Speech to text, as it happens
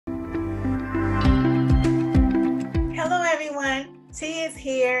T is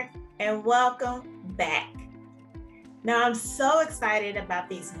here and welcome back. Now I'm so excited about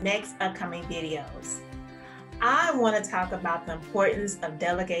these next upcoming videos. I want to talk about the importance of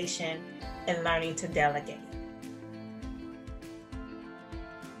delegation and learning to delegate.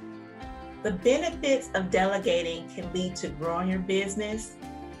 The benefits of delegating can lead to growing your business.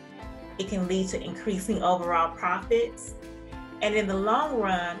 It can lead to increasing overall profits, and in the long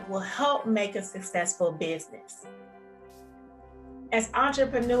run will help make a successful business. As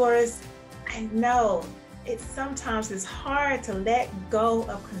entrepreneurs, I know sometimes it's hard to let go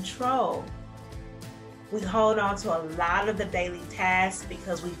of control. We hold on to a lot of the daily tasks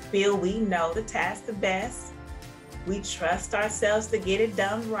because we feel we know the task the best. We trust ourselves to get it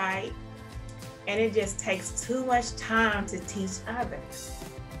done right, and it just takes too much time to teach others.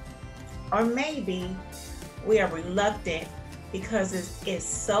 Or maybe we are reluctant because it's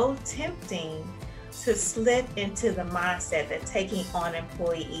so tempting to slip into the mindset that taking on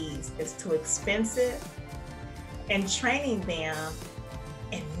employees is too expensive, and training them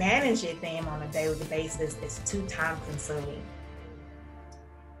and managing them on a daily basis is too time consuming.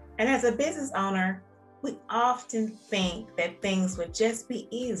 And as a business owner, we often think that things would just be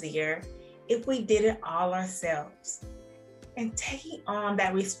easier if we did it all ourselves. And taking on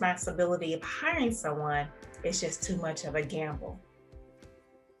that responsibility of hiring someone is just too much of a gamble.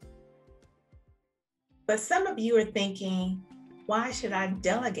 But some of you are thinking, why should I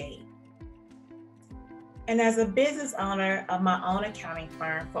delegate? And as a business owner of my own accounting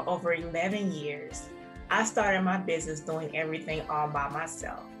firm for over 11 years, I started my business doing everything all by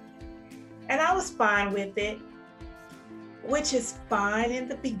myself. And I was fine with it, which is fine in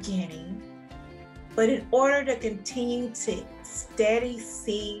the beginning. But in order to continue to steady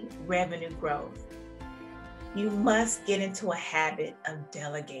see revenue growth, you must get into a habit of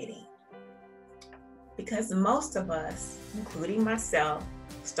delegating. Because most of us, including myself,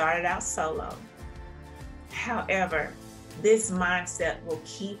 started out solo. However, this mindset will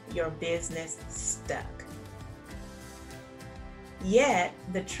keep your business stuck. Yet,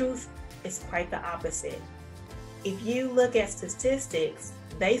 the truth is quite the opposite. If you look at statistics,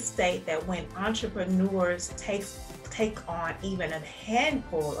 they state that when entrepreneurs take on even a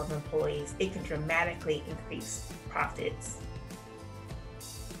handful of employees, it can dramatically increase profits.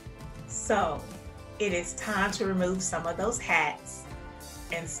 So, it is time to remove some of those hats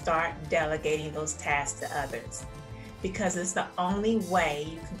and start delegating those tasks to others, because it's the only way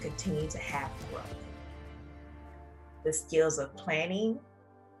you can continue to have growth. The skills of planning,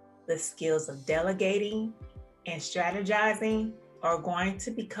 the skills of delegating, and strategizing are going to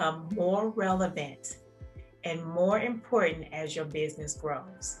become more relevant and more important as your business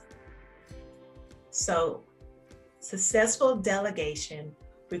grows. So, successful delegation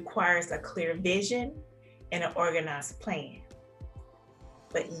requires a clear vision and an organized plan.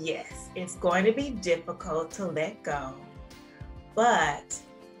 But yes, it's going to be difficult to let go, but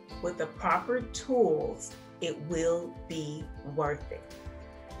with the proper tools, it will be worth it.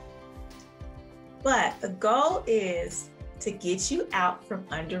 But the goal is to get you out from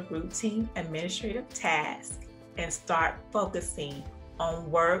under routine administrative tasks and start focusing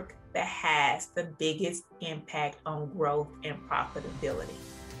on work that has the biggest impact on growth and profitability.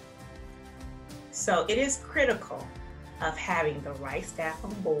 So it is critical of having the right staff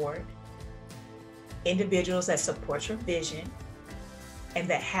on board, individuals that support your vision, and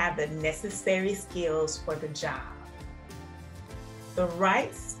that have the necessary skills for the job. The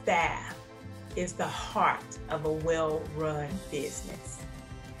right staff is the heart of a well-run business.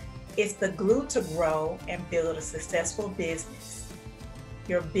 It's the glue to grow and build a successful business.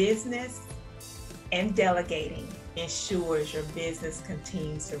 Your business and delegating ensures your business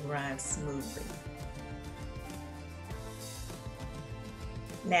continues to run smoothly.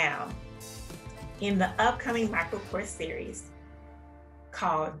 Now, in the upcoming microcourse series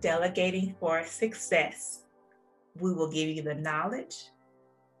called Delegating for Success, we will give you the knowledge.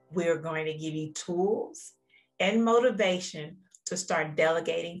 We're going to give you tools and motivation to start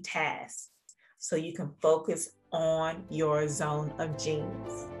delegating tasks so you can focus on your zone of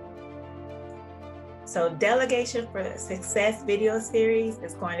genius. So Delegation for Success video series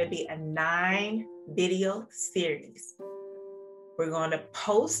is going to be a 9-video series. We're going to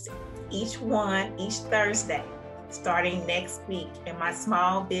post each Thursday, starting next week in my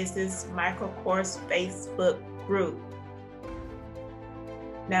small business microcourse Facebook group.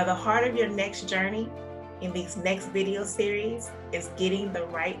 Now, the heart of your next journey in these next video series is getting the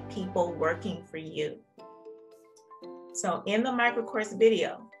right people working for you. So in the microcourse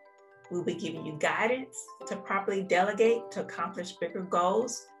video, we'll be giving you guidance to properly delegate to accomplish bigger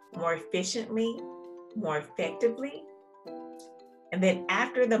goals more efficiently, more effectively. And then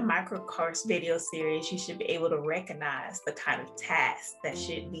after the micro course video series, you should be able to recognize the kind of tasks that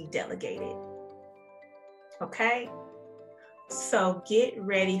should be delegated. Okay? So get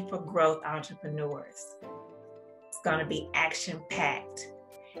ready for growth, entrepreneurs. It's going to be action-packed.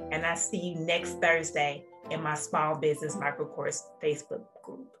 And I see you next Thursday in my small business micro course Facebook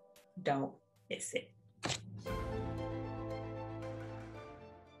group. Don't miss it.